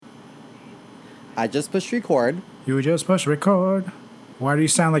I just pushed record. You just push record. Why do you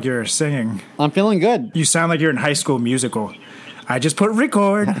sound like you're singing? I'm feeling good. You sound like you're in High School Musical. I just put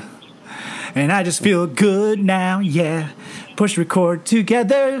record. And I just feel good now, yeah. Push record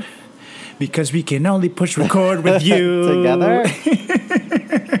together. Because we can only push record with you. Together?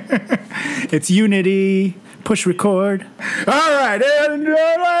 It's unity. Push record. All right,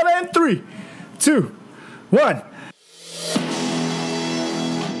 and 3, 2, 1.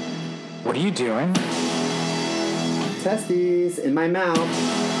 What are you doing? Testes in my mouth.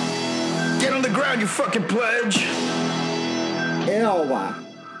 Get on the ground, you fucking pledge! Ew.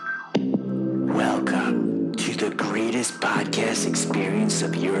 Welcome to the greatest podcast experience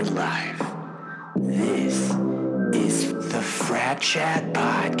of your life. This is the Frat Chat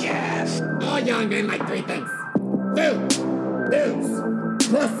Podcast. All young men like three things. Food, booze,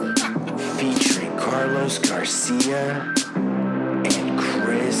 pussy. Featuring Carlos Garcia and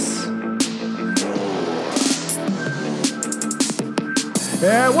Chris Moore.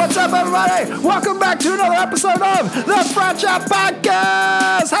 Yeah, what's up, everybody? Welcome back to another episode of the Frat Chat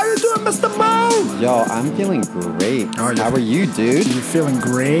Podcast. How you doing, Mr. Mo? Yo, I'm feeling great. Oh, yeah. How are you, dude? You feeling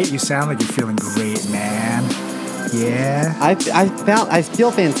great? You sound like you're feeling great, man. Yeah. I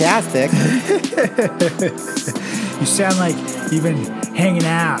feel fantastic. You sound like you've been hanging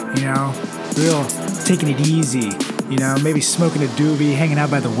out, real taking it easy, maybe smoking a doobie, hanging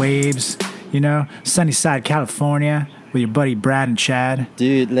out by the waves, Sunnyside, California, with your buddy Brad and Chad.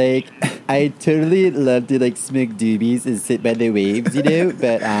 Dude, I totally love to smoke doobies and sit by the waves,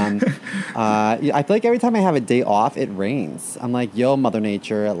 but I feel like every time I have a day off, it rains. I'm like, yo, Mother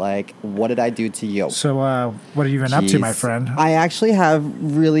Nature, what did I do to you? So, what have you been up to, my friend? I actually have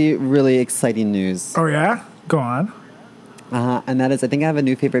really, really exciting news. Oh, yeah? Go on. And that is, I think I have a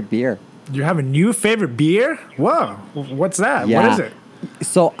new favorite beer. You have a new favorite beer? Whoa. What's that? Yeah. What is it?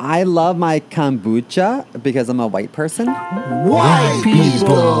 So I love my kombucha because I'm a white person. White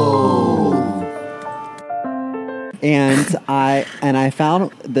people! And I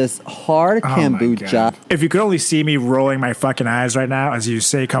found this hard kombucha. If you could only see me rolling my fucking eyes right now as you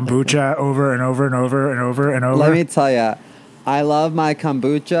say kombucha over and over and over and over and over. Let me tell you, I love my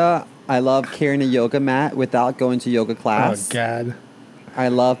kombucha. I love carrying a yoga mat without going to yoga class. Oh, God. I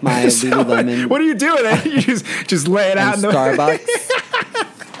love my Lululemon. What are you doing? You just lay it out in the Starbucks.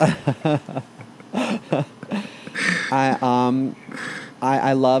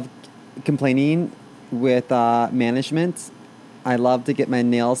 I love complaining with management. I love to get my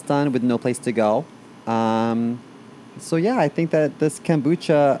nails done with no place to go. So yeah, I think that this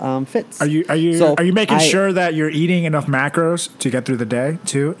kombucha fits. Are you making sure that you're eating enough macros to get through the day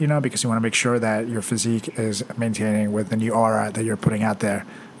too? Because you want to make sure that your physique is maintaining with the new aura that you're putting out there.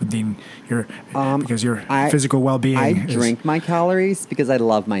 Because your physical well-being. I drink my calories because I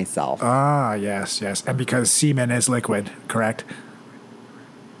love myself. Ah, yes, and because semen is liquid, correct?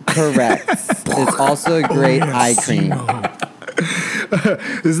 Correct. It's also a great eye cream.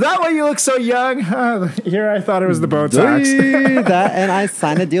 Is that why you look so young? Here I thought it was the Botox. And I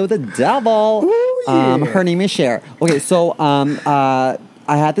signed a deal with the devil. Ooh, yeah. Her name is Cher. Okay, so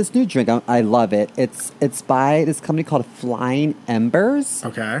I had this new drink. I love it. It's by this company called Flying Embers.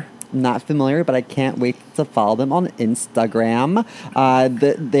 Okay. Not familiar, but I can't wait to follow them on Instagram.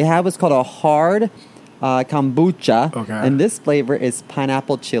 They have what's called a hard kombucha, okay. And this flavor is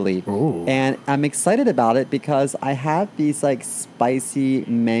pineapple chili. Ooh. And I'm excited about it because I have these spicy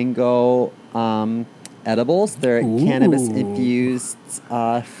mango edibles. They're cannabis infused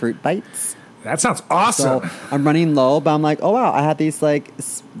fruit bites. That sounds awesome. So I'm running low, but I'm like, oh wow, I have these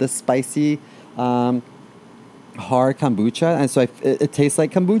the spicy hard kombucha, and so it tastes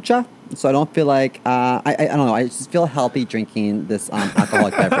like kombucha. So I don't feel like I don't know. I just feel healthy drinking this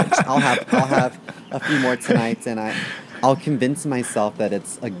alcoholic beverage. I'll have a few more tonight, and I'll convince myself that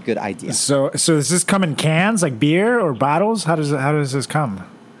it's a good idea. So does this come in cans, like beer or bottles? How does this come?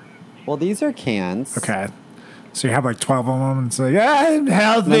 Well, these are cans. Okay. So you have 12 of them, and it's I'm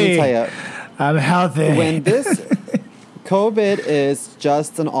healthy. Let me tell you, I'm healthy. When this COVID is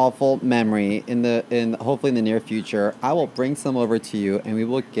just an awful memory in hopefully in the near future, I will bring some over to you, and we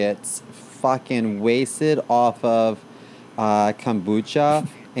will get fucking wasted off of kombucha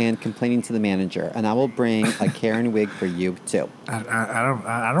and complaining to the manager, and I will bring a Karen wig for you too.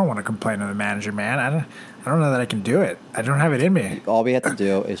 I don't want to complain to the manager, man. I don't know that I can do it. I don't have it in me. All we have to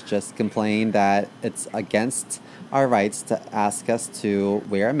do is just complain that it's against our rights to ask us to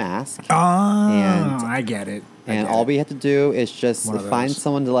wear a mask. Oh, And- I get it. And all we have to do is just One of find those.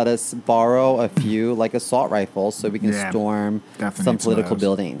 someone to let us borrow a few, like assault rifles, so we can Yeah, storm definitely some need some of political those.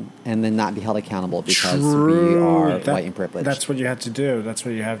 building and then not be held accountable because True. we are That- white and privileged. That's what you have to do. That's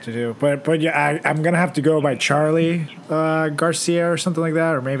what you have to do. But yeah, I'm gonna have to go by Charlie Garcia or something like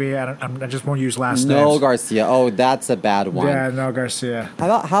that, or maybe I just won't use last no names. Garcia. Oh, that's a bad one. Yeah, no Garcia.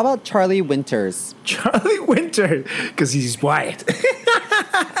 How about Charlie Winters? Charlie Winter, because he's white.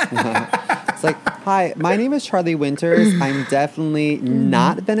 It's like, hi, my name is Charlie Winters. I'm definitely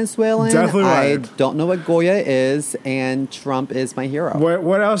not Venezuelan. Definitely I white. don't know what Goya is, and Trump is my hero.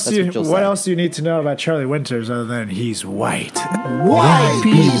 What else That's do you what you'll What say. else do you need to know about Charlie Winters other than he's white? White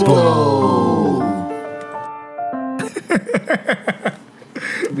people.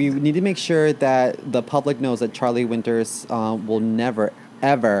 We need to make sure that the public knows that Charlie Winters will never,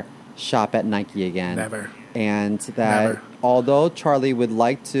 ever shop at Nike again. Never. And that Never. although Charlie would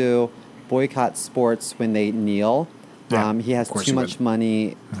like to boycott sports when they kneel, Yeah, he has of course too he much would.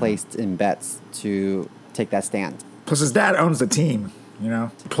 money placed in bets to take that stand. Plus, his dad owns the team, you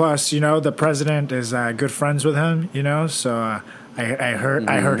know. Plus, you know, the president is good friends with him, you know. So I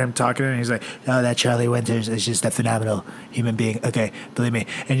heard him talking, and he's like, "Oh, that Charlie Winters is just a phenomenal human being." Okay, believe me.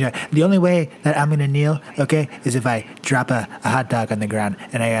 And the only way that I'm gonna kneel, okay, is if I drop a hot dog on the ground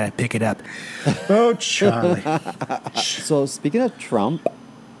and I gotta pick it up. Oh, Charlie! So speaking of Trump,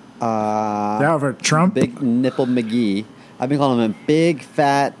 Now over Trump. Big Nipple McGee. I've been calling him Big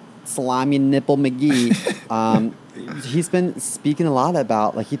Fat Salami Nipple McGee. He's been speaking a lot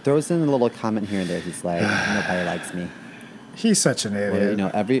about, like, he throws in a little comment here and there. He's like, nobody likes me. He's such an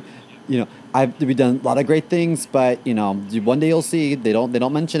idiot. We've done a lot of great things, but one day you'll see they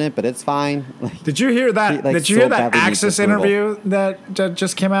don't mention it, but it's fine. Like, Did you hear that? He, like, Did you hear so that badly needs Access approval. interview that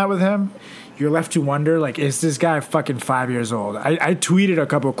just came out with him? You're left to wonder, like, is this guy fucking 5 years old? I tweeted a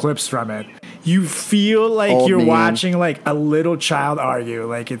couple clips from it. You feel like Old you're man. watching like a little child argue.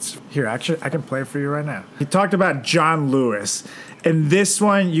 Like it's here. Actually, I can play it for you right now. He talked about John Lewis, and this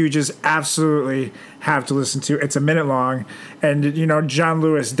one you just absolutely have to listen to. It's a minute long, and John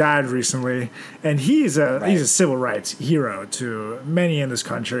Lewis died recently, and he's a civil rights hero to many in this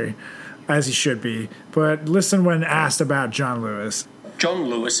country, as he should be. But listen when asked about John Lewis. John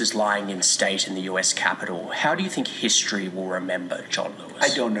Lewis is lying in state in the US Capitol. How do you think history will remember John Lewis?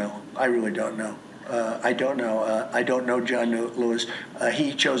 I don't know. I really don't know. I don't know. I don't know John Lewis.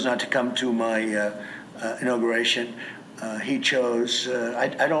 He chose not to come to my inauguration. He chose.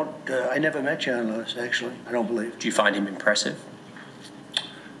 I never met John Lewis. Actually, I don't believe. Do you find him impressive?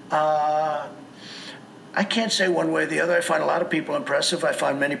 I can't say one way or the other. I find a lot of people impressive. I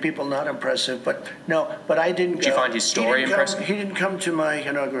find many people not impressive. But no. But I didn't. Do you find his story impressive? He didn't come to my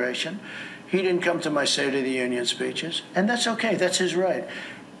inauguration. He didn't come to my State of the Union speeches, and that's okay. That's his right.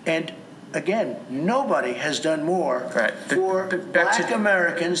 And again, nobody has done more for black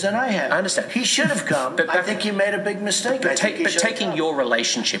Americans than I have. I understand. He should have come. But I think he made a big mistake. But, I think he should have taking come. your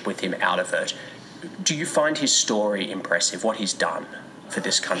relationship with him out of it, do you find his story impressive? What he's done for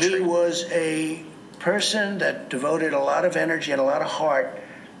this country? He was a person that devoted a lot of energy and a lot of heart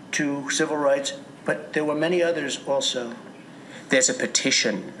to civil rights, but there were many others also. There's a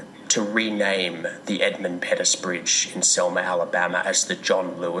petition to rename the Edmund Pettus Bridge in Selma, Alabama as the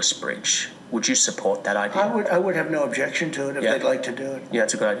John Lewis Bridge. Would you support that idea? I would have no objection to it if they'd like to do it. Yeah,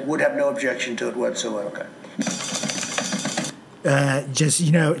 that's a good idea. Would have no objection to it whatsoever.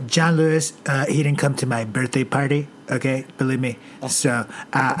 John Lewis, he didn't come to my birthday party. Okay, believe me. So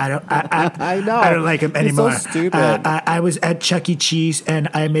I don't. I know. I don't like him He's so anymore. stupid. I was at Chuck E. Cheese and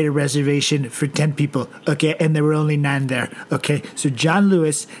I made a reservation for 10 people. Okay, and there were only 9 there. Okay, so John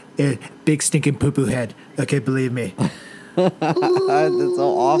Lewis, big stinking poo poo head. Okay, believe me. That's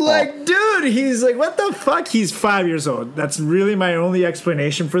so awful. Like, dude, he's like, what the fuck? He's 5 years old. That's really my only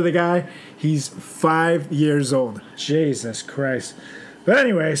explanation for the guy. He's 5 years old. Jesus Christ. But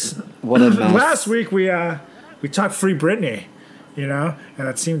anyways, What a mess. last week we talked Free Britney, and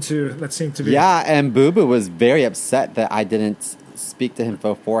that seemed to be Yeah, and Boo Boo was very upset that I didn't speak to him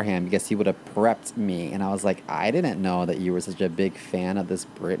beforehand because he would have prepped me. And I was like, I didn't know that you were such a big fan of this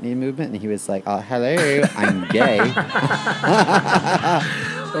Britney movement. And he was like, hello, I'm gay.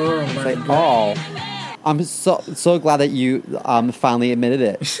 Oh It's my like, oh, I'm so glad that you finally admitted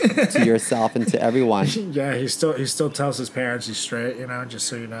it to yourself and to everyone. Yeah, he still tells his parents he's straight, just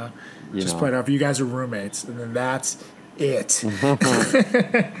so you know. You Just know. point out if you guys are roommates, and then that's it.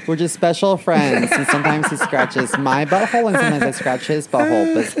 We're just special friends. And sometimes he scratches my butthole, and sometimes I scratch his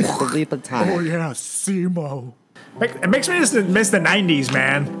butthole. But leave the time. Oh yeah, Simo. It makes me just miss the 90s,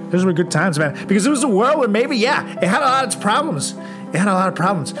 man. Those were good times, man. Because it was a world where maybe, yeah, it had a lot of its problems. It had a lot of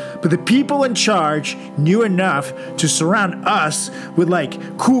problems. But the people in charge knew enough to surround us with,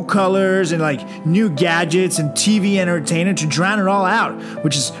 like, cool colors and, like, new gadgets and TV entertainment to drown it all out.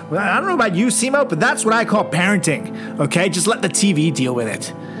 Which is, I don't know about you, Simo, but that's what I call parenting, okay? Just let the TV deal with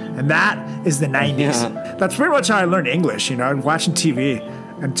it. And that is the 90s. Yeah. That's pretty much how I learned English, you know, watching TV.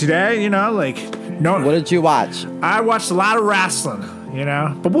 And today, you know, like, no. What did you watch? I watched a lot of wrestling, you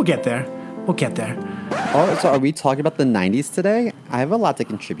know, but we'll get there. We'll get there. Oh, so are we talking about the 90s today? I have a lot to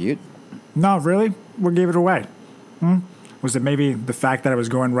contribute. No, really? What gave it away? Was it maybe the fact that I was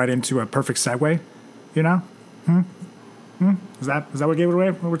going right into a perfect segue? You know? Is that what gave it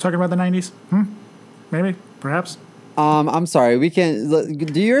away when we're talking about the 90s? Maybe? Perhaps? I'm sorry. We can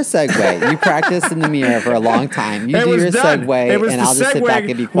do your segue. You practiced in the mirror for a long time. You do your segue, and I'll just sit back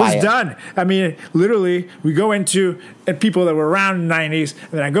and be quiet. It was done. I mean, literally, we go into people that were around in the 90s,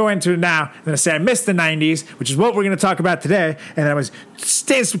 and then I go into it now, and then I say I missed the 90s, which is what we're going to talk about today, and then I was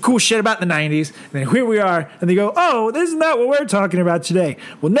saying some cool shit about the 90s, and then here we are, and they go, oh, isn't that what we're talking about today?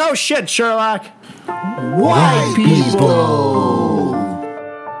 Well, no shit, Sherlock. White people.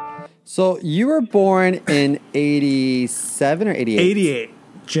 So you were born in 87 or 88? 88.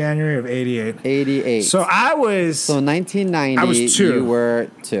 January of 88. 88. So I was... So 1990, I was 2. You were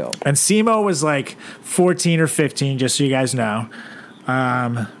 2. And Simo was like 14 or 15, just so you guys know.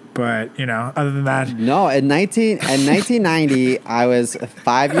 But, you know, other than that... No, in 1990, I was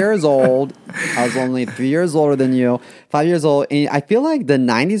 5 years old. I was only 3 years older than you. 5 years old. And I feel like the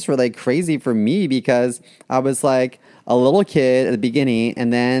 90s were like crazy for me because I was like a little kid at the beginning,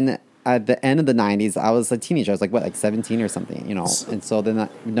 and then... at the end of the 90s, I was a teenager. I was like, 17 or something, you know? And so then, I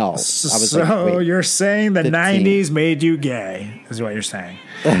was so like, wait, you're saying the 15. 90s made you gay, is what you're saying.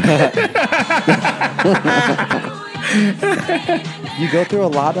 You go through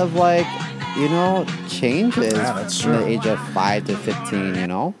a lot of, like, you know, changes that's from true. the age of 5 to 15, you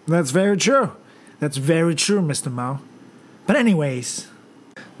know? That's very true. That's very true, Mr. Mo. But anyways,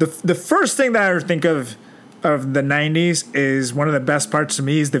 the first thing that I think of the 90s is one of the best parts to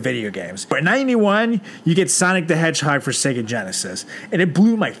me is the video games. In 91, you get Sonic the Hedgehog for Sega Genesis, and it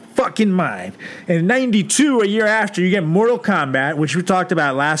blew my fucking mind. And in 92, a year after, you get Mortal Kombat, which we talked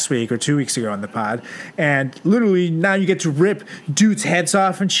about last week or 2 weeks ago on the pod, and literally now you get to rip dudes' heads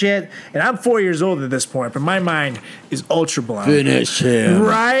off and shit. And I'm 4 years old at this point, but my mind is ultra blown. Finish him.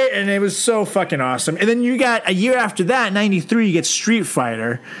 Right? And it was so fucking awesome. And then you got, a year after that, 93, you get Street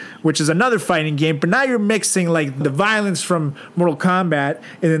Fighter, which is another fighting game, but now you're mixing like the violence from Mortal Kombat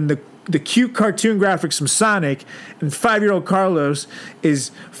and then the cute cartoon graphics from Sonic, and 5-year-old Carlos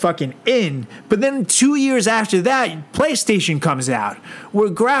is fucking in. But then 2 years after that, PlayStation comes out, where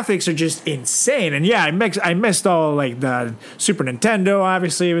graphics are just insane. And yeah, I missed all like the Super Nintendo,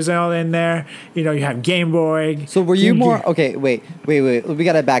 obviously it was all in there. You know, you have Game Boy. So were you more... Okay, wait. We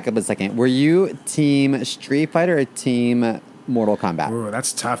got to back up a second. Were you team Street Fighter or team... Mortal Kombat? Ooh,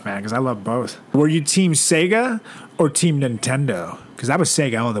 that's tough, man, because I love both. Were you team Sega or team Nintendo? Because I was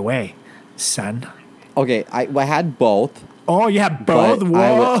Sega all the way, son. Okay, I had both. Oh, you have both?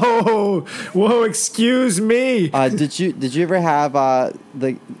 Whoa, excuse me. Did you ever have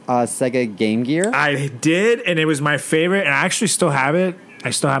the Sega Game Gear? I did, and it was my favorite, and I actually still have it.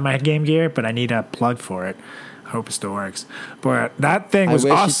 I still have my Game Gear, but I need a plug for it. Hope it still works. But that thing was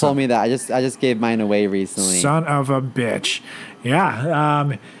awesome. I wish you told me that. I just gave mine away recently. Son of a bitch.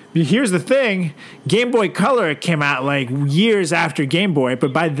 Yeah. Here's the thing. Game Boy Color came out like years after Game Boy,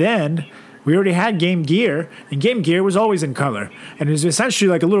 but by then we already had Game Gear, and Game Gear was always in color. And it was essentially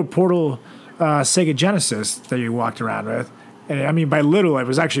like a little portal Sega Genesis that you walked around with. And I mean, by little, it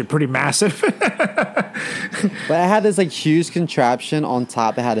was actually pretty massive. But I had this like huge contraption on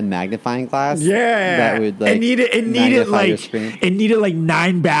top that had a magnifying glass. Yeah, that would like it needed like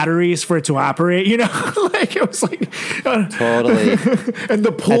 9 batteries for it to operate. You know, like it was like totally. And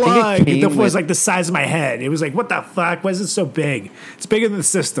the plug was like the size of my head. It was like, what the fuck? Why is it so big? It's bigger than the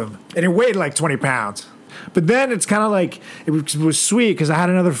system, and it weighed like 20 pounds. But then it's kind of like, it was sweet because I had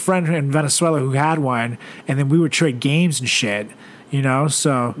another friend in Venezuela who had one, and then we would trade games and shit, you know,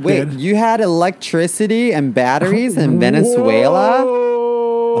 so. Wait, you had electricity and batteries in Venezuela?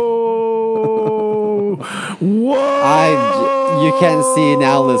 Whoa! You can't see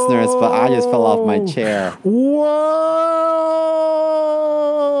now, listeners, but I just fell off my chair. Whoa!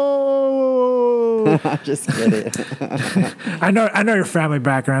 I'm just kidding. I know your family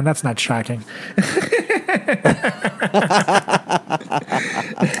background. That's not shocking.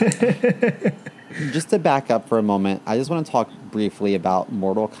 Just to back up for a moment, I just want to talk briefly about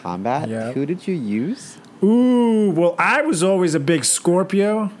Mortal Kombat. Yeah. Who did you use? Ooh, well, I was always a big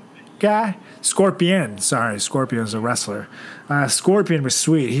Scorpio guy. Scorpion. Sorry, Scorpion's a wrestler. Scorpion was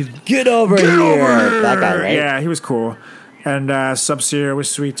sweet. Get over here. That guy, right? Yeah, he was cool. And Sub-Zero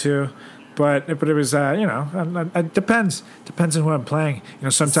was sweet too. But it was, it depends. Depends on who I'm playing. You know,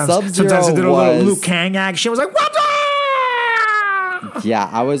 sometimes I did a little Liu Kang action. I was like, what? Yeah,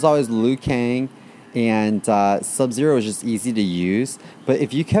 I was always Liu Kang. And Sub-Zero was just easy to use. But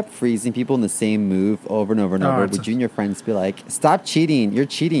if you kept freezing people in the same move over and over and over, would you and your friends be like, stop cheating. You're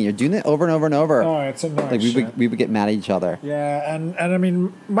cheating. You're doing it over and over and over. Oh, it's annoying. Like we would get mad at each other. Yeah, and I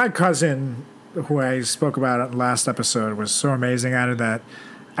mean, my cousin, who I spoke about in the last episode, was so amazing at it that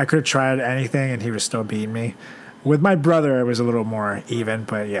I could have tried anything and he was still beating me. With my brother, it was a little more even,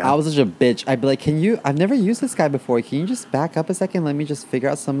 but yeah. I was such a bitch. I'd be like, I've never used this guy before. Can you just back up a second? Let me just figure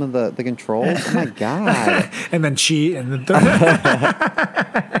out some of the controls. Oh my God. And then cheat. And then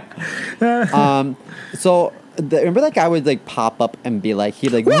so remember that guy would like pop up and be like,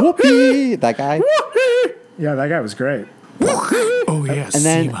 he'd like, whoopee, that guy? Yeah, that guy was great. Oh yeah, and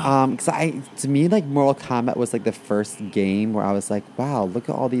then to me, like Mortal Kombat was like the first game where I was like, wow, look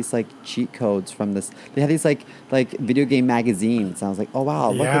at all these like cheat codes from this. They had these like video game magazines. And I was like, oh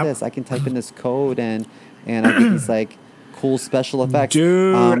wow, look at this. I can type in this code and I get these like cool special effects.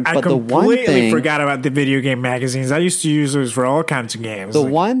 Dude, but I completely forgot about the video game magazines. I used to use those for all kinds of games. The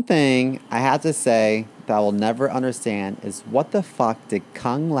one thing I had to say that I will never understand is what the fuck did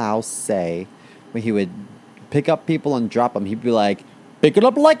Kung Lao say when he would pick up people and drop them? He'd be like, pick it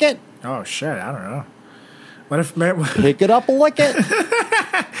up, lick it. Oh shit, I don't know. What if pick it up, lick it?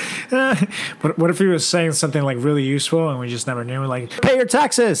 What if he was saying something like really useful and we just never knew? Like, pay your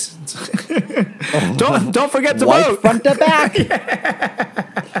taxes. don't forget to vote. Front to back.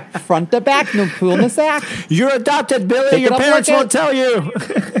 Front to back, no pool in the sack. You're adopted, Billy. Your parents won't tell you.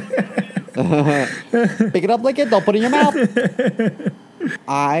 Pick it up, lick it. Don't put it in your mouth.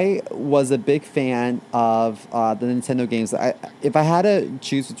 I was a big fan of the Nintendo games. If I had to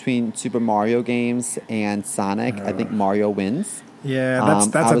choose between Super Mario games and Sonic, I think Mario wins. Yeah,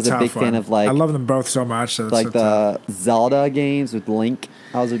 that's I was a tough big fan of like I love them both so much. So like the Zelda games with Link.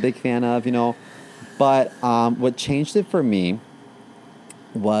 I was a big fan of, But what changed it for me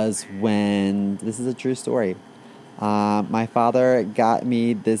was when this is a true story. My father got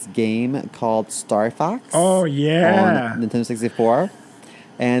me this game called Star Fox. Oh yeah, on Nintendo 64.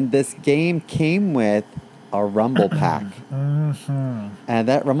 And this game came with a Rumble Pack. Mm-hmm. And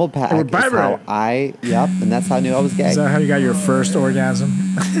that Rumble Pack is how and that's how I knew I was gay. Is that how you got your first orgasm?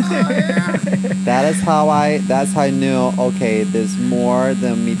 That's how I knew, okay, there's more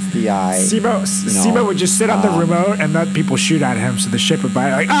than meets the eye. Sibo would just sit on the remote and let people shoot at him so the ship would buy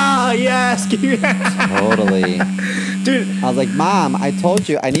it. Like, yes. Totally. Dude. I was like, Mom, I told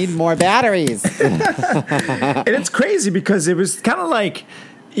you, I need more batteries. And it's crazy because it was kind of like,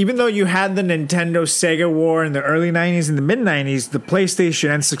 even though you had the Nintendo Sega war in the early 90s and the mid 90s, the PlayStation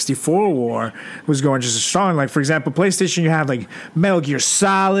N64 war was going just as strong. Like, for example, PlayStation, you had like Metal Gear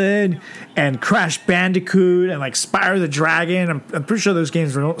Solid and Crash Bandicoot and like Spyro the Dragon. I'm pretty sure those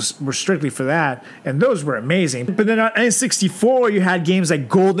games were strictly for that. And those were amazing. But then on N64, you had games like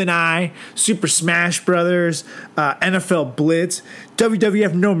GoldenEye, Super Smash Brothers, NFL Blitz,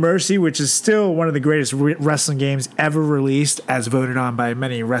 WWF No Mercy, which is still one of the greatest wrestling games ever released, as voted on by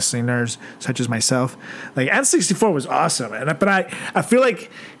many wrestling nerds such as myself. Like N64 was awesome, but I feel like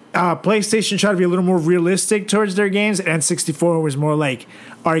PlayStation tried to be a little more realistic towards their games, and N64 was more like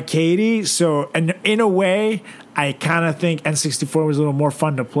arcadey. So, and in a way, I kind of think N64 was a little more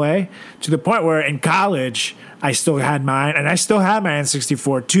fun to play, to the point where in college I still had mine, and I still have my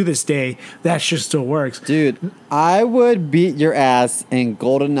N64 to this day. That shit still works. Dude, I would beat your ass in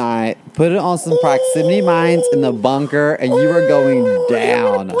GoldenEye, put it on some proximity mines in the bunker, and you were going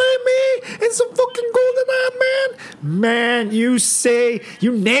down. You play me in some fucking GoldenEye, man? Man, you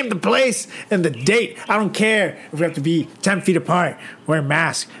name the place and the date. I don't care if we have to be 10 feet apart, wear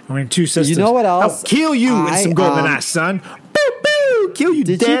masks, and we're in two systems. You know what else? I'll kill you in some GoldenEye, son. Kill you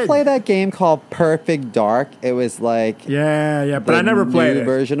dead. Did you play that game called Perfect Dark? It was like but I never played it.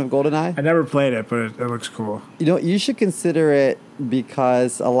 Version of GoldenEye. I never played it, but it looks cool. You should consider it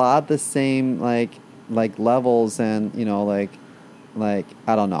because a lot of the same like levels and like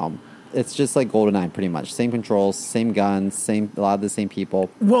I don't know. It's just like GoldenEye, pretty much. Same controls, same guns, a lot of the same people.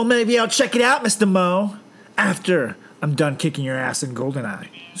 Well, maybe I'll check it out, Mr. Mo, after I'm done kicking your ass in GoldenEye,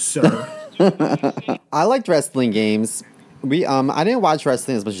 sir. I liked wrestling games. I didn't watch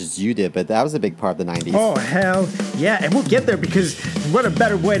wrestling as much as you did, but that was a big part of the 90s. Oh, hell yeah. And we'll get there because what a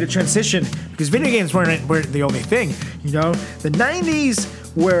better way to transition because video games weren't the only thing. You know, the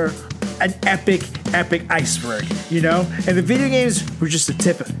 90s were an epic iceberg, you know? And the video games were just the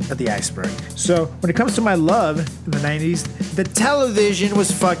tip of the iceberg. So when it comes to my love in the 90s, the television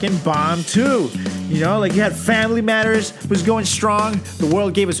was fucking bomb too. You know, like you had Family Matters was going strong. The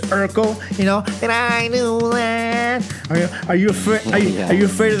world gave us Urkel, you know, and I knew that. Are you afraid? Are you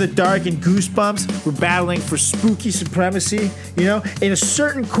afraid of the dark? And Goosebumps were battling for spooky supremacy, you know. And a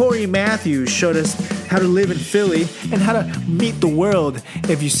certain Corey Matthews showed us how to live in Philly and how to meet the world,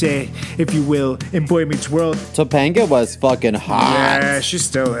 if you will, in Boy Meets World. Topanga was fucking hot. Yeah, she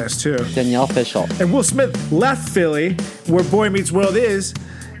still is too. Danielle Fishel. And Will Smith left Philly, where Boy Meets World is,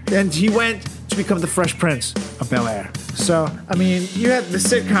 and he went to become the Fresh Prince of Bel-Air. So, I mean, you had the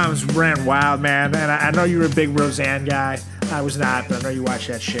sitcoms ran wild, man. And I know you were a big Roseanne guy. I was not, but I know you watch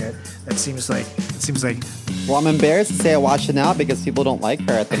that shit. It seems like. Well, I'm embarrassed to say I watch it now because people don't like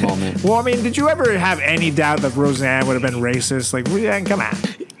her at the moment. Well, I mean, did you ever have any doubt that Roseanne would have been racist? Like, come on.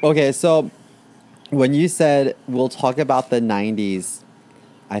 Okay, so when you said we'll talk about the 90s,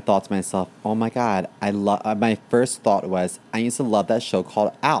 I thought to myself, oh my God, my first thought was, I used to love that show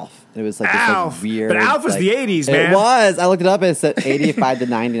called Alf. It was like Alf. this weird. But Alf was the 80s, man. It was. I looked it up and it said 85 to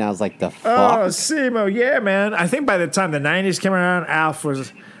 90, and I was like, the fuck? Oh, Simo, yeah, man. I think by the time the 90s came around, Alf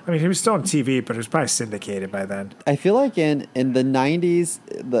was, I mean, he was still on TV, but it was probably syndicated by then. I feel like in the 90s,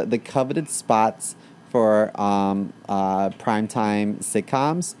 the coveted spots for primetime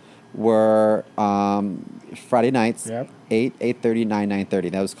sitcoms were Friday nights, Yep. 8:30, 9:30.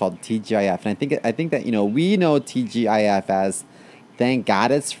 That was called TGIF, and I think that we know TGIF as thank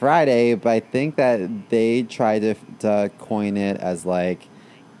God it's Friday, but I think that they tried to coin it as like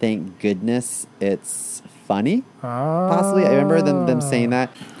thank goodness it's funny. Possibly, I remember them saying that.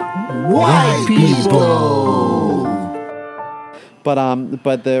 White people.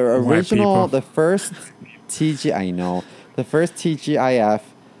 But the original, people. the first TGIF,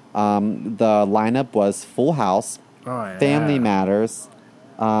 the lineup was Full House, Family Matters.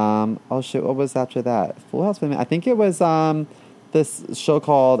 Oh shit, what was after that? Full House, Family. I think it was this show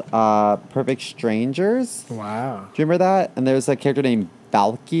called Perfect Strangers. Wow. Do you remember that? And there was a character named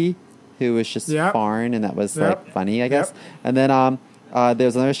Balky who was just foreign, and that was like funny, I guess. Yep. And then there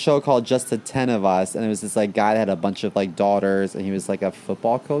was another show called Just the 10 of Us, and it was this like guy that had a bunch of like daughters, and he was like a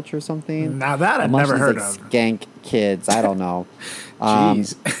football coach or something. Now that I've never heard of. Skank kids, I don't know.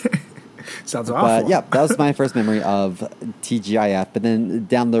 Jeez. Sounds awful. But yeah, that was my first memory of TGIF. But then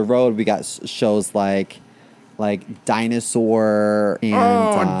down the road, we got shows like Dinosaur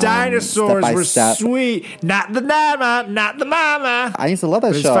and dinosaurs Step by were Step. sweet. Not the mama. I used to love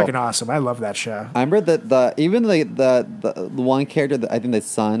that It's show. fucking awesome. I love that show. I remember that the one character that I think the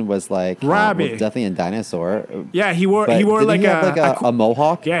son was like Robbie. was definitely a dinosaur. Yeah, he wore But like didn't he have a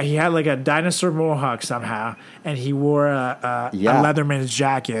mohawk. Yeah, he had like a dinosaur mohawk somehow, and he wore a Leatherman's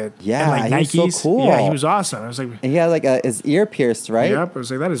jacket. Yeah, and like he was Nikes. so cool. Yeah, he was awesome. I was like, And he had like his ear pierced, right? yep. I was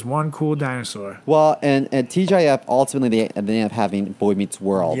like, that is one cool dinosaur. Well, and TGIF ultimately they ended up having Boy Meets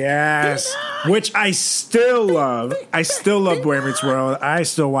World. Yes, which I still love. I still love Boy Meets World. I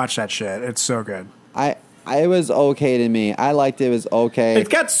still watch that shit. It's so good. It was okay to me. I liked it. It was okay. It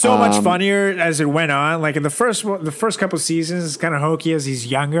got so much funnier as it went on. Like in the first couple seasons, it's kind of hokey as he's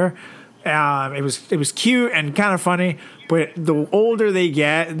younger. It was cute and kind of funny, but the older they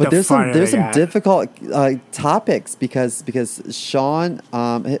get, the funnier there's they some get. difficult topics because Sean,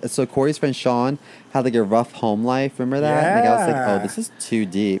 so Corey's friend Sean had like a rough home life. Remember that? Like I was like, Yeah. oh, this is too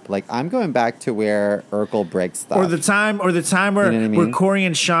deep. Like I'm going back to where Urkel breaks stuff. Or the time where You know what I where mean? Corey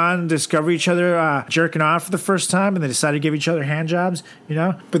and Sean discover each other jerking off for the first time, and they decided to give each other hand jobs, you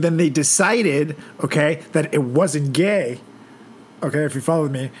know. But then they decided, okay, that it wasn't gay. Okay, if you follow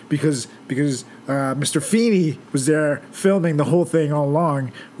me, because Mr. Feeney was there filming the whole thing all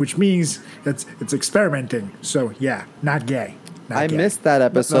along, which means it's experimenting. So yeah, not gay. Not I gay. missed that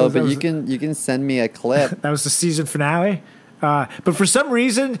episode, That but was- you can send me a clip. That was the season finale. But for some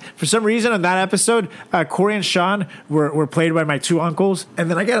reason on that episode, Corey and Sean were played by my two uncles.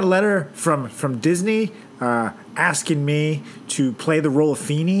 And then I got a letter from Disney asking me to play the role of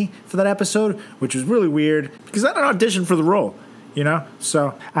Feeney for that episode, which was really weird because I didn't audition for the role, you know?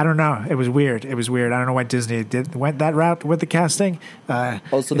 So I don't know. It was weird. I don't know why Disney went that route with the casting. So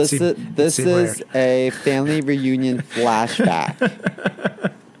It this seemed is weird. a family reunion flashback.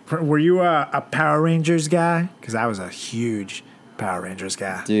 Were you a Power Rangers guy? Because I was a huge Power Rangers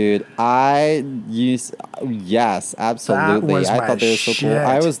guy. Dude, yes, absolutely. was I my thought they were so cool. shit.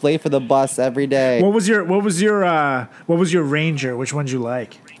 I was late for the bus every day. What was your Ranger? Which one did you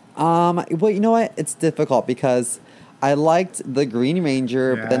like? Well, you know what? It's difficult because I liked the Green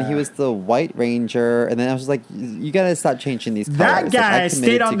Ranger, but then he Yeah. was the White Ranger, and then I was just like, you gotta stop changing these colors. That Like, guy I stayed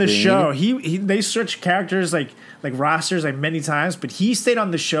committed on to the green. show. They switched characters like rosters like many times, but he stayed on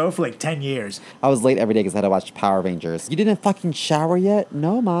the show for like 10 years. I was late every day because I had to watch Power Rangers. You didn't fucking shower yet?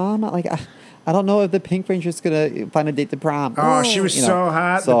 No, Mom. I don't know if the Pink Ranger's gonna find a date to prom. Oh, she was You know, so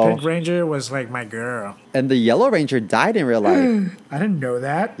hot. so- The Pink Ranger was like my girl. And the Yellow Ranger died in real life. I didn't know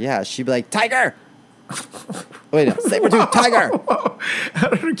that. Yeah, she'd be like, Tiger! Wait, no, Sabretooth, Tiger!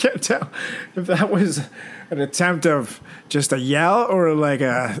 I can't tell if that was an attempt of just a yell or like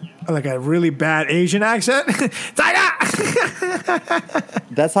a really bad Asian accent. Tiger!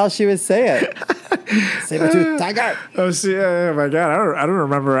 That's how she would say it. Sabretooth, Tiger! Oh my god, I don't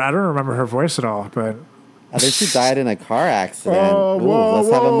remember her voice at all. But I think she died in a car accident. whoa,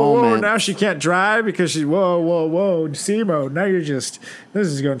 Let's have a moment. now she can't drive because she's whoa, Simo. Now this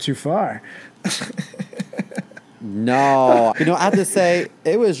is going too far. No. You know, I have to say,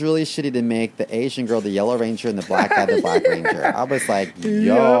 it was really shitty to make the Asian girl the Yellow Ranger and the black guy the Black Ranger. I was like,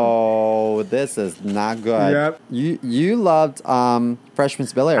 yo, this is not good. Yep. You loved Fresh Prince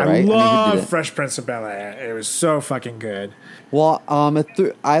of Bel-Air, right? I who love didn't? Fresh Prince of Bel-Air. It was so fucking good. Well,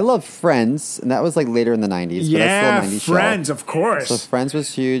 I love Friends, and that was like later in the 90s. But Yeah, that's still a 90s Friends, show. of course. So Friends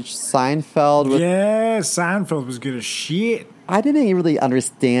was huge. Seinfeld was... Yeah, Seinfeld was good as shit. I didn't even really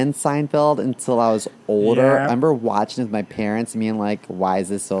understand Seinfeld until I was older. Yeah. I remember watching it with my parents and being like, why is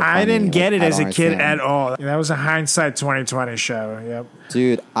this so funny? I didn't get it I as a don't kid understand. at all. That was a hindsight 2020 show. Yep.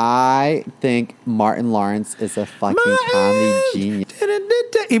 Dude, I think Martin Lawrence is a fucking comedy genius.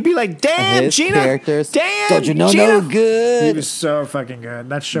 He'd be like, "Damn, His Gina! characters, Damn, don't you know Gina!" no good? He was so fucking good.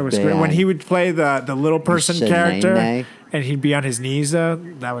 That show was great. Man. When he would play the little person Shanae. character, and he'd be on his knees though.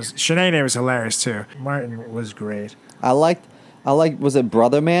 That was Shanae was hilarious too. Martin was great. I liked, was it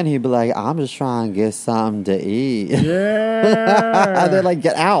Brother Man? He'd be like, I'm just trying to get something to eat. Yeah. They're like,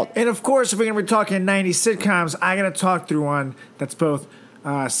 get out. And of course, if we're gonna be talking 90s sitcoms, I gotta talk through one that's both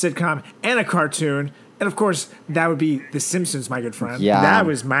sitcom and a cartoon. And of course, that would be The Simpsons, my good friend. Yeah. That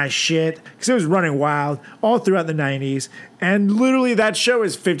was my shit. Because it was running wild all throughout the 90s. And literally, that show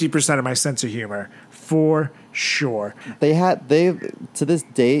is 50% of my sense of humor. For sure. They to this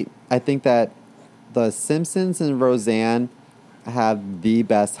date, I think that The Simpsons and Roseanne have the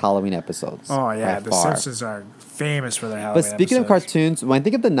best Halloween episodes. Oh, yeah. by The far. Simpsons are famous for their Halloween But speaking of episodes. cartoons, when I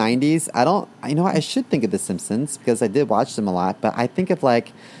think of the 90s, I should think of The Simpsons because I did watch them a lot, but I think of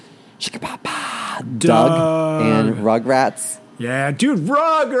like Doug and Rugrats. Yeah, dude,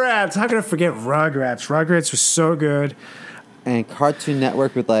 Rugrats. How could I forget Rugrats? Rugrats was so good. And Cartoon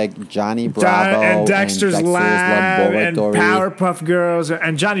Network with like Johnny Bravo And Dexter's Lab and Laboratory. Powerpuff Girls.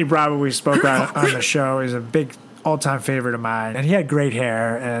 And Johnny Bravo, we spoke on the show, is a big all-time favorite of mine. And he had great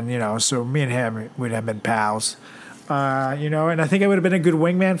hair. And, so me and him would have been pals. And I think I would have been a good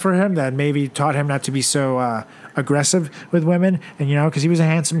wingman for him that maybe taught him not to be so aggressive with women. And, because he was a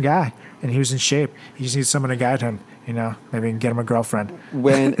handsome guy and he was in shape. He just needs someone to guide him, maybe get him a girlfriend.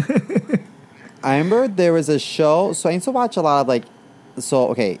 When I remember there was a show, so I used to watch a lot of the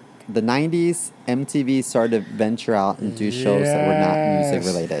 90s, MTV started to venture out and do shows that were not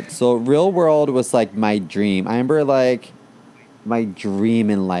music related. So Real World was like my dream. I remember like my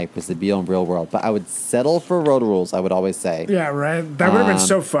dream in life was to be on Real World, but I would settle for Road Rules, I would always say. Yeah, right. That would have been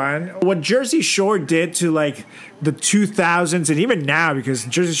so fun. What Jersey Shore did to like the 2000s and even now, because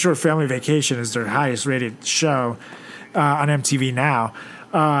Jersey Shore Family Vacation is their highest rated show on MTV now.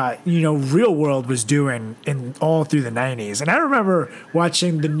 Real World was doing in all through the 90s. And I remember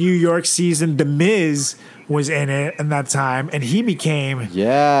watching the New York season. The Miz was in it in that time, and he became Mike.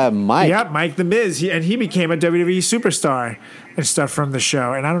 Yep, Mike the Miz. He became a WWE superstar and stuff from the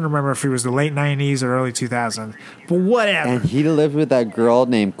show. And I don't remember if he was the late 90s or early 2000s, but whatever. And he lived with that girl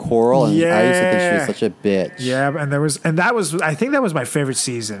named Coral, and I used to think she was such a bitch. Yeah, I think that was my favorite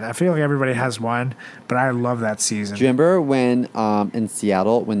season. I feel like everybody has one, but I love that season. Do you remember when in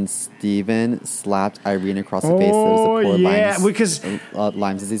Seattle when Steven slapped Irene across the face? There was the poor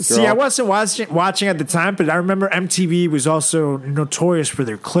Lyme disease girl. See, I wasn't watching at the time, but I remember MTV was also notorious for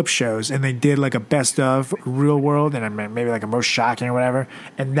their clip shows, and they did like a best of Real World and maybe like a most shocking or whatever.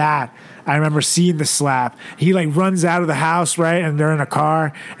 And that I remember seeing the slap. He like runs out of the house, right, and they're in a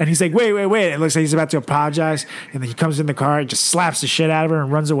car, and he's like, "Wait!" It looks like he's about to apologize, and then he comes in the car, and just slaps the shit out of her,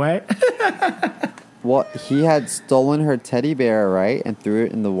 and runs away. Well, he had stolen her teddy bear, right, and threw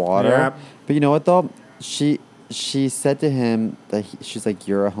it in the water. Yep. But you know what though? She she said to him that she's like,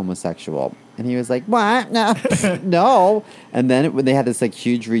 "You're a homosexual," and he was like, "What? No, no." And then when they had this like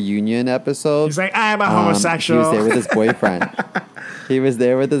huge reunion episode, He's like, "I'm a homosexual." He was there with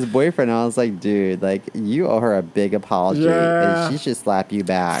his boyfriend. I was like, dude, like you owe her a big apology, and she should slap you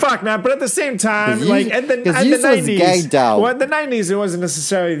back. Fuck, man. But at the same time, you- like at the 'cause you was 90s, gagged out. well, in the 90s, it wasn't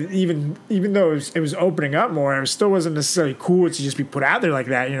necessarily even though it was opening up more, it still wasn't necessarily cool to just be put out there like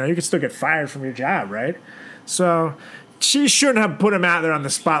that. You know, you could still get fired from your job, right? So she shouldn't have put him out there on the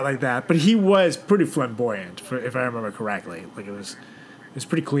spot like that. But he was pretty flamboyant, if I remember correctly. Like it was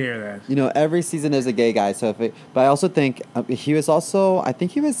pretty clear that You know, every season is a gay guy. So, but I also think he was also. I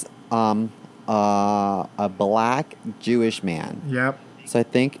think he was a black Jewish man. Yep. So I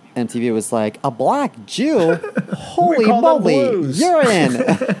think MTV was like, a black Jew? Holy call them moly, blues. you're in.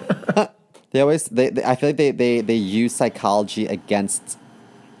 I feel like they use psychology against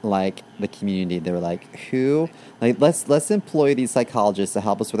like the community. They were like, who? Like let's employ these psychologists to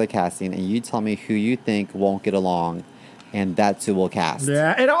help us with the casting, and you tell me who you think won't get along, and that's who we'll cast.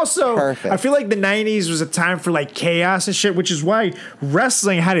 Yeah, and also, Perfect. I feel like the 90s was a time for, like, chaos and shit, which is why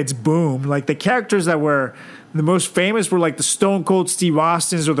wrestling had its boom. Like, the characters that were the most famous were, like, the Stone Cold Steve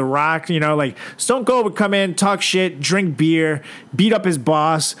Austins or The Rock, you know? Like, Stone Cold would come in, talk shit, drink beer, beat up his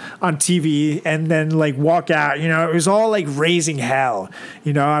boss on TV, and then, like, walk out, you know? It was all, like, raising hell,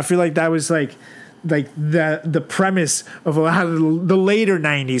 you know? I feel like that was, like the premise of a lot of the later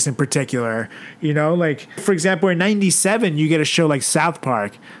 90s in particular, you know, like for example in 97 you get a show like South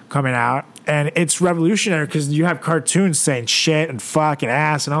Park coming out, and it's revolutionary because you have cartoons saying shit and fuck and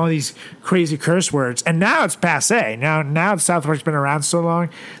ass and all these crazy curse words, and now it's passe. Now South Park's been around so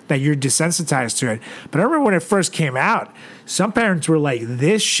long that you're desensitized to it. But I remember when it first came out, some parents were like,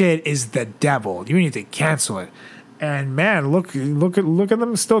 this shit is the devil, you need to cancel it. And man, look at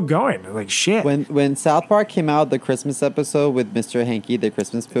them still going. Like shit. When South Park came out, the Christmas episode with Mr. Hanky, the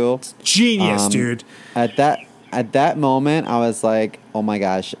Christmas Pooh, Genius, dude. At that moment, I was like, oh my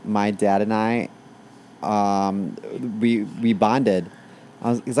gosh, my dad and I, we bonded.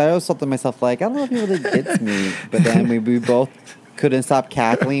 Because I always thought to myself, like, I don't know if he really gets me. But then we both couldn't stop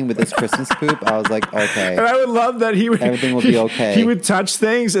cackling with this Christmas poop. I was like, okay. And I would love that everything will be okay. He would touch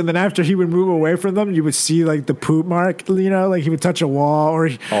things, and then after he would move away from them, you would see like the poop mark. You know, like he would touch a wall, or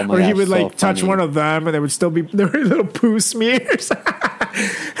he would like touch one of them, and there would still be little poo smears.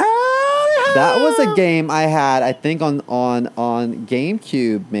 That was a game I had, I think, on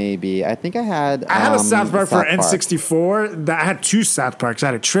GameCube, maybe. I think I had a South Park for N64. I had two South Parks. I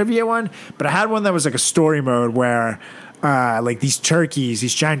had a trivia one, but I had one that was like a story mode where like these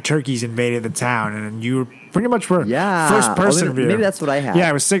giant turkeys invaded the town, and you pretty much were first person view. Maybe that's what I had. Yeah,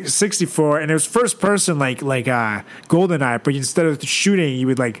 it was 64, and it was first person like GoldenEye, but instead of shooting, you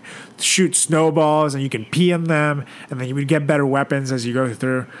would like shoot snowballs, and you can pee in them, and then you would get better weapons as you go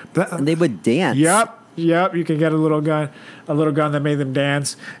through. And they would dance. Yep. You can get a little gun that made them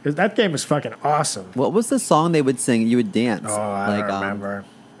dance. That game was fucking awesome. What was the song they would sing? You would dance. Oh, I don't remember.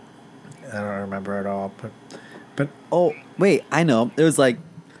 I don't remember at all, but oh wait, I know. It was like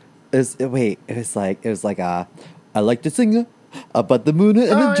I like to sing about the moon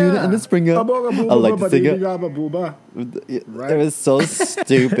and the June and the spring. I like to sing it. It was so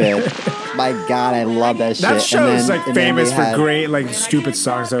stupid. My God, I love that shit. That show is like famous for great like stupid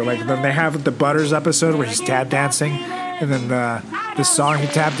songs though. Like then they have the Butters episode where he's tap dancing, and then the song he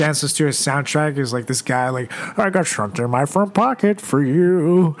tap dances to his soundtrack is like this guy like, I got something in my front pocket for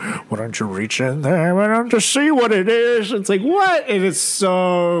you. Why don't you reach in there? Why don't you see what it is? It's like what? And it's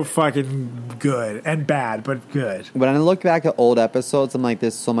so fucking good and bad, but good. When I look back at old episodes, I'm like,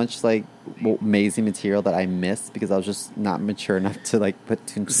 there's so much like amazing material that I missed because I was just not mature enough to like put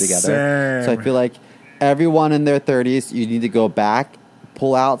two together. Same. So I feel like everyone in their 30s, you need to go back,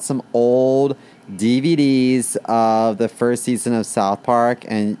 pull out some old DVDs of the first season of South Park,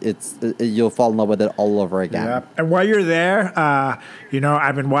 and you'll fall in love with it all over again. Yep. And while you're there, I've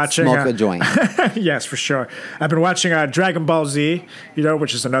been watching smoke a joint. Yes, for sure. I've been watching Dragon Ball Z,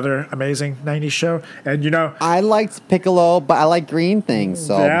 which is another amazing 90s show. And I liked Piccolo, but I like green things.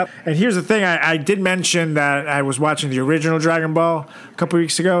 So yeah. And here's the thing: I did mention that I was watching the original Dragon Ball a couple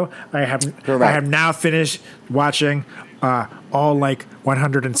weeks ago. I have now finished watching all like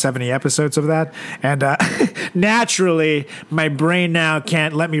 170 episodes of that, and naturally my brain now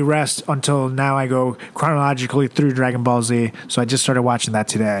can't let me rest until now I go chronologically through Dragon Ball Z. So I just started watching that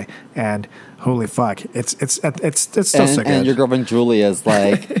today, and holy fuck, it's still so good. And your girlfriend Julia is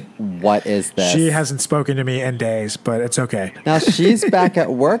like, what is this? She hasn't spoken to me in days, but it's okay. Now she's back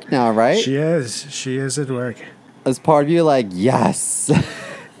at work now, right? She is at work. As part of you, like, yes.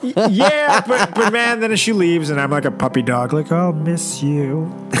 Yeah, but man, then she leaves, and I'm like a puppy dog, like, I'll miss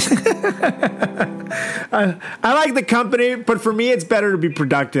you. I like the company, but for me, it's better to be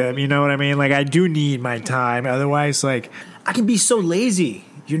productive. You know what I mean? Like, I do need my time. Otherwise, like, I can be so lazy,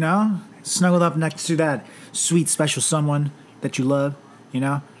 you know? Snuggled up next to that sweet, special someone that you love, you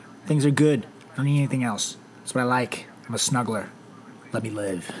know? Things are good. I don't need anything else. That's what I like. I'm a snuggler. Let me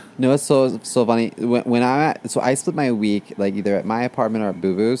live. No, it's so funny. When I split my week like either at my apartment or at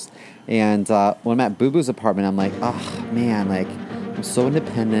Boo Boo's, and when I'm at Boo Boo's apartment, I'm like, oh man, like I'm so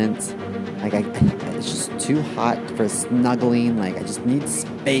independent. Like it's just too hot for snuggling. Like I just need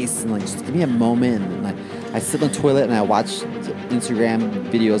space and like just give me a moment. And like I sit in the toilet and I watch Instagram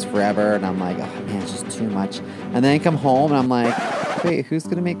videos forever, and I'm like, oh man, it's just too much. And then I come home and I'm like, wait, who's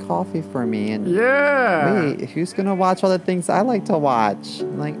gonna make coffee for me? And wait, who's gonna watch all the things I like to watch?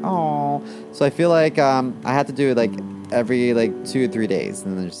 I'm like, oh. So I feel like I had to do it like every like 2 or 3 days,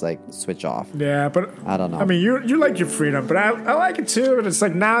 and then just like switch off. Yeah, but I don't know. I mean, you like your freedom, but I like it too. And it's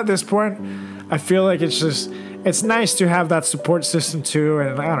like now at this point, I feel like it's nice to have that support system too.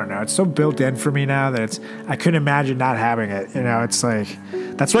 And I don't know, it's so built in for me now that I couldn't imagine not having it. You know, it's like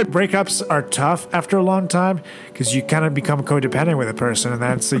that's why breakups are tough after a long time, because you kind of become codependent with a person, and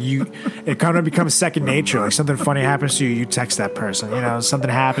that's it kind of becomes second nature. Like something funny happens to you, you text that person. You know, something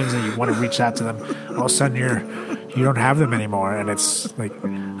happens and you want to reach out to them. All of a sudden you don't have them anymore, and it's like,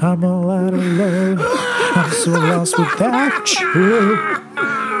 I'm all out of love. I'm so lost without you.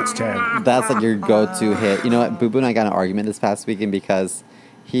 It's terrible. That's like your go-to hit. You know what? Boo Boo and I got in an argument this past weekend because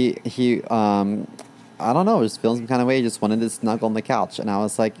he I don't know, just feeling some kind of way. He just wanted to snuggle on the couch, and I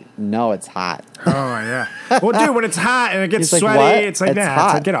was like, no, it's hot. Oh yeah. Well, dude, when it's hot and it gets sweaty, like, it's like, it's nah, hot.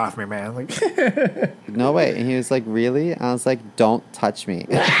 it's like, get off me, man. Like, No way. And he was like, really? I was like, don't touch me.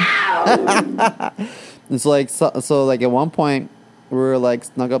 It's like so like at one point we were like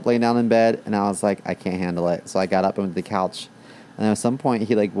snug up laying down in bed, and I was like, I can't handle it. So I got up and went to the couch, and at some point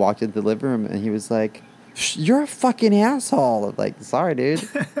he like walked into the living room and he was like, you're a fucking asshole. I'm like, sorry, dude.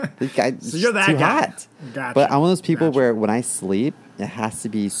 This guy so you're that too guy. hot. Gotcha. But I'm one of those people where when I sleep, it has to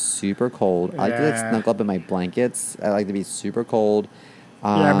be super cold. I like to like snuggle up in my blankets. I like to be super cold.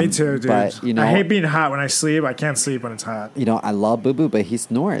 Yeah, me too, dude. But, you know, I hate being hot when I sleep. I can't sleep when it's hot. You know, I love Boo Boo, but he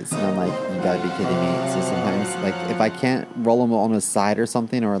snores. And I'm like, you gotta be kidding me. So sometimes, like, if I can't roll him on his side or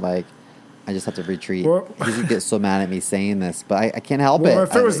something, or like, I just have to retreat. He would get so mad at me saying this, but I can't help it.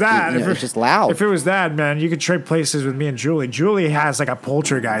 If it was that, it's just loud. If it was that, man, you could trade places with me and Julie. Julie has like a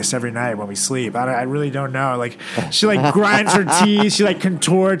poltergeist every night when we sleep. I really don't know. Like she like grinds her teeth. She like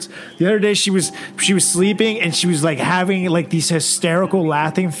contorts. The other day she was sleeping and she was like having like these hysterical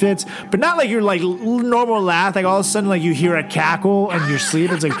laughing fits, but not like your like normal laugh. Like all of a sudden like you hear a cackle and you're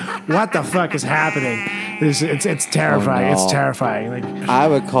sleeping. It's like, what the fuck is happening? It's terrifying. Oh, no. It's terrifying. Like I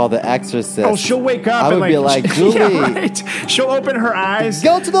would call The Exorcist. Oh, she'll wake up. I would be like, Julie, yeah, right. She'll open her eyes.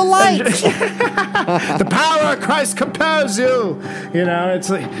 Go to the light. The power of Christ compels you. You know, it's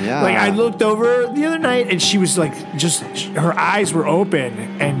like, like I looked over the other night and she was like, just her eyes were open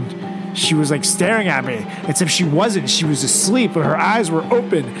and she was like staring at me. It's if she wasn't. She was asleep, but her eyes were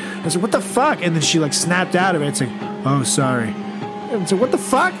open. I was like, what the fuck? And then she like snapped out of it. It's like, oh, sorry. And so what the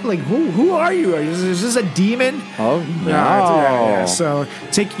fuck? Like who are you? Is this a demon? Oh no! Yeah. So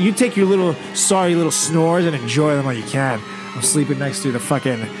take your little sorry little snores and enjoy them while you can. I'm sleeping next to the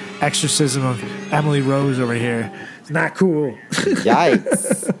fucking exorcism of Emily Rose over here. It's not cool.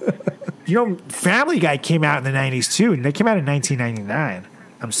 Yikes! You know, Family Guy came out in the 90s too, and they came out in 1999.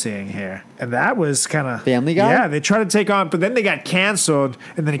 I'm seeing here, and that was kind of Family Guy. Yeah, they tried to take on, but then they got canceled,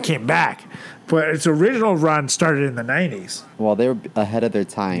 and then it came back. But its original run started in the 90s. Well, they were ahead of their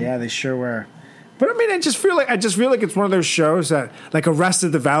time. Yeah, they sure were. But I mean, I just feel like it's one of those shows that, like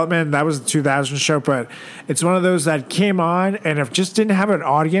Arrested Development, that was the 2000 show, but it's one of those that came on and it just didn't have an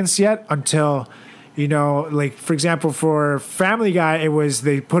audience yet until, you know, like for example, for Family Guy, it was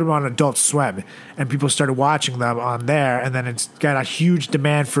they put them on Adult Swim and people started watching them on there, and then it's got a huge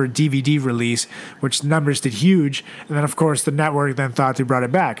demand for a DVD release, which numbers did huge, and then of course the network then thought they brought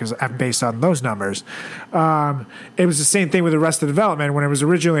it back because based on those numbers. It was the same thing with Arrested Development. When it was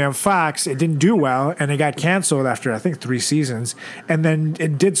originally on Fox, it didn't do well, and it got canceled after I think 3 seasons, and then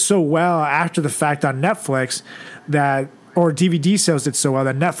it did so well after the fact on Netflix that. Or DVD sales did so well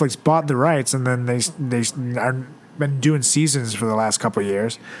that Netflix bought the rights, and then they are been doing seasons for the last couple of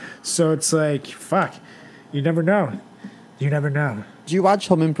years. So it's like, fuck, you never know. You never know. Did you watch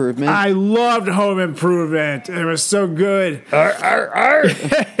Home Improvement? I loved Home Improvement. It was so good.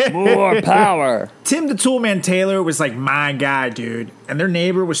 More power. Tim the Toolman Taylor was like my guy, dude. And their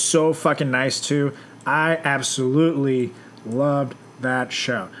neighbor was so fucking nice too. I absolutely loved that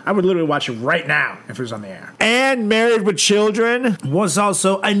show. I would literally watch it right now if it was on the air. And Married with Children was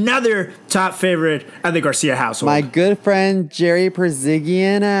also another top favorite at the Garcia household. My good friend Jerry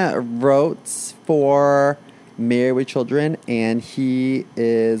Perzigian wrote for Married with Children, and he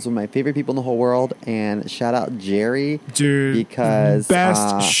is one of my favorite people in the whole world. And shout out Jerry, dude, because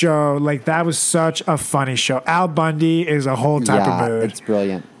best show. Like, that was such a funny show. Al Bundy is a whole type of mood. It's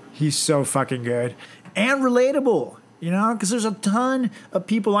brilliant. He's so fucking good and relatable. You know, because there's a ton of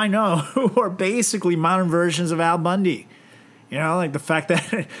people I know who are basically modern versions of Al Bundy. You know, like the fact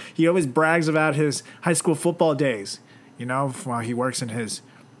that he always brags about his high school football days, you know, while he works in his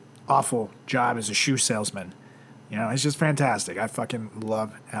awful job as a shoe salesman. You know, it's just fantastic. I fucking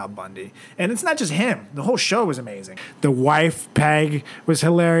love Al Bundy. And it's not just him. The whole show was amazing. The wife, Peg, was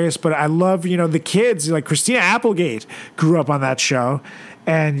hilarious. But I love, you know, the kids. Like, Christina Applegate grew up on that show.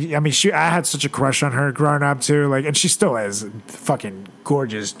 And, I mean, I had such a crush on her growing up, too. Like, and she still is fucking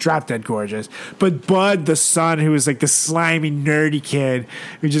gorgeous, drop-dead gorgeous. But Bud, the son, who was, like, the slimy, nerdy kid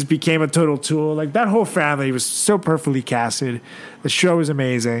who just became a total tool. Like, that whole family was so perfectly casted. The show was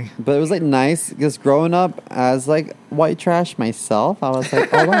amazing. But it was, like, nice because growing up as, like, white trash myself, I was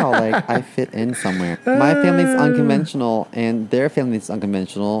like, oh, wow, like, I fit in somewhere. My family's unconventional, and their family's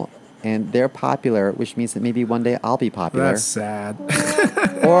unconventional. And they're popular, which means that maybe one day I'll be popular. That's sad.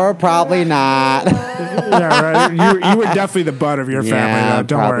 Or probably not. Yeah, right. You were definitely the butt of your family, though.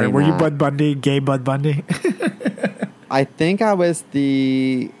 Don't worry. Were you Bud Bundy, gay Bud Bundy? I think I was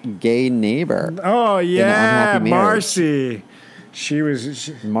the gay neighbor. Oh, yeah. Marcy.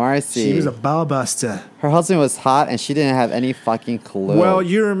 Marcy. She was a ball buster. Her husband was hot, and she didn't have any fucking clue. Well,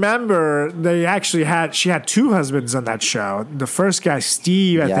 you remember she had two husbands on that show. The first guy,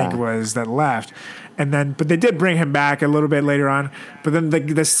 Steve, I think was, that left. And then, but they did bring him back a little bit later on. But then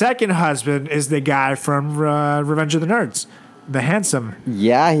the second husband is the guy from Revenge of the Nerds. The handsome.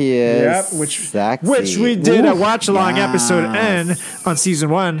 Yeah, he is. Yep, which we did a watch-along episode N on Season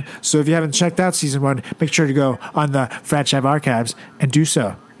 1. So if you haven't checked out Season 1, make sure to go on the Frat Chat archives and do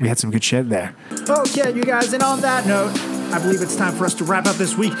so. We had some good shit there. Okay, you guys, and on that note, I believe it's time for us to wrap up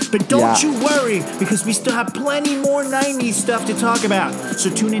this week. But don't you worry, because we still have plenty more 90s stuff to talk about. So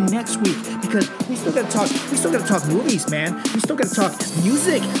tune in next week, because we still gotta talk movies, man. We still gotta talk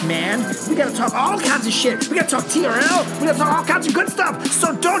music, man. We gotta talk all kinds of shit. We gotta talk TRL. We gotta talk all kinds of good stuff.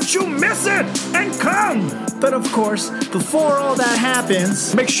 So don't you miss it, and come! But of course, before all that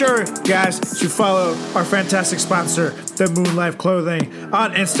happens, make sure, guys, to follow our fantastic sponsor, The Moonlife Clothing,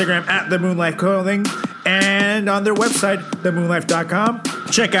 on Instagram at The Moonlife Clothing, and on their website, themoonlife.com.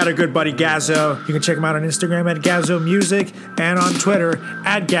 Check out our good buddy Gazzo. You can check him out on Instagram at Gazzo Music and on Twitter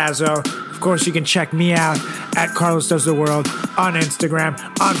at Gazzo. Of course, you can check me out at Carlos Does the World on Instagram,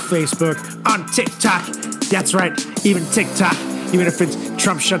 on Facebook, on TikTok. That's right, even TikTok. Even if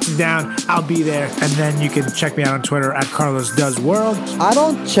Trump shuts it down, I'll be there. And then you can check me out on Twitter at Carlos Does World. I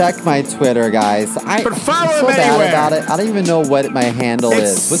don't check my Twitter, guys. But follow I'm so him bad anywhere. About it. I don't even know what my handle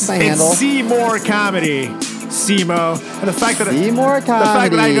is. What's my handle? It's Seymour Comedy. Seymour. And the fact that Seymour Comedy. The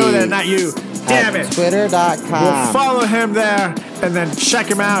fact that I know that, not you. Damn it. Twitter.com. Well, follow him there, and then check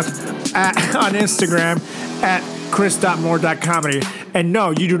him out on Instagram at chris.moore.comedy. And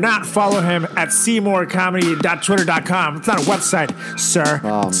no, you do not follow him at seymourcomedy.twitter.com. It's not a website, sir.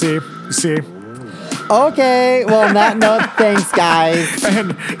 See? Okay, well, on that note, thanks, guys.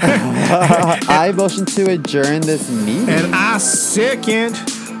 I motion to adjourn this meeting. And I second.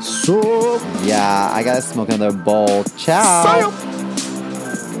 So, yeah, I gotta smoke another bowl. Ciao.